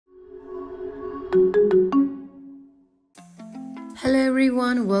Hello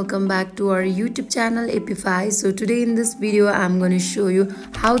everyone, welcome back to our YouTube channel Appify. So today in this video I'm going to show you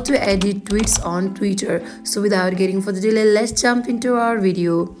how to edit tweets on Twitter. So without getting further delay, let's jump into our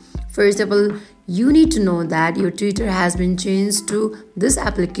video. First of all, you need to know that your Twitter has been changed to this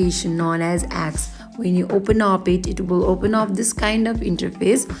application known as X. When you open up it will open up this kind of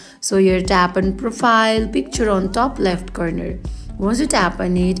interface. So here tap on profile picture on top left corner. Once you tap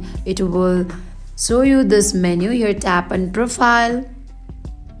on it, it will show you this menu. Here tap on profile.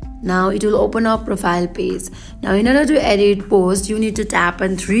 Now it will open up profile page. Now in order to edit post, you need to tap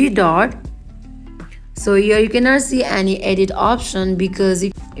on three dot. So here you cannot see any edit option because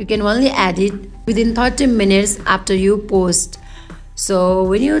you can only edit within 30 minutes after you post. So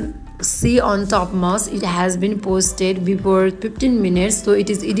when you see on top mouse, it has been posted before 15 minutes, so it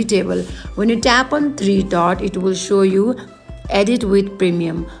is editable. When you tap on three dot, it will show you edit with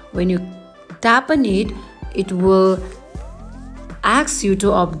premium. When you tap on it, it will ask you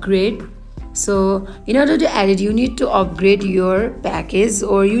to upgrade. So in order to edit, you need to upgrade your package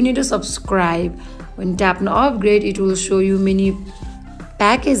or you need to subscribe. When you tap on upgrade, it will show you many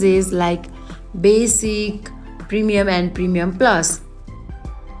packages like basic, premium and premium plus.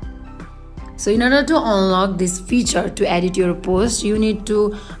 So in order to unlock this feature to edit your post, you need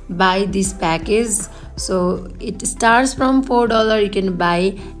to buy this package. So it starts from $4. You can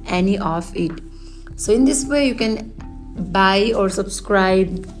buy any of it. So in this way you can buy or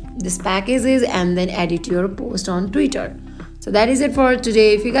subscribe these packages and then edit your post on Twitter. So that is it for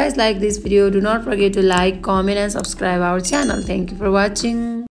today. If you guys like this video, do not forget to like, comment and subscribe our channel. Thank you for watching.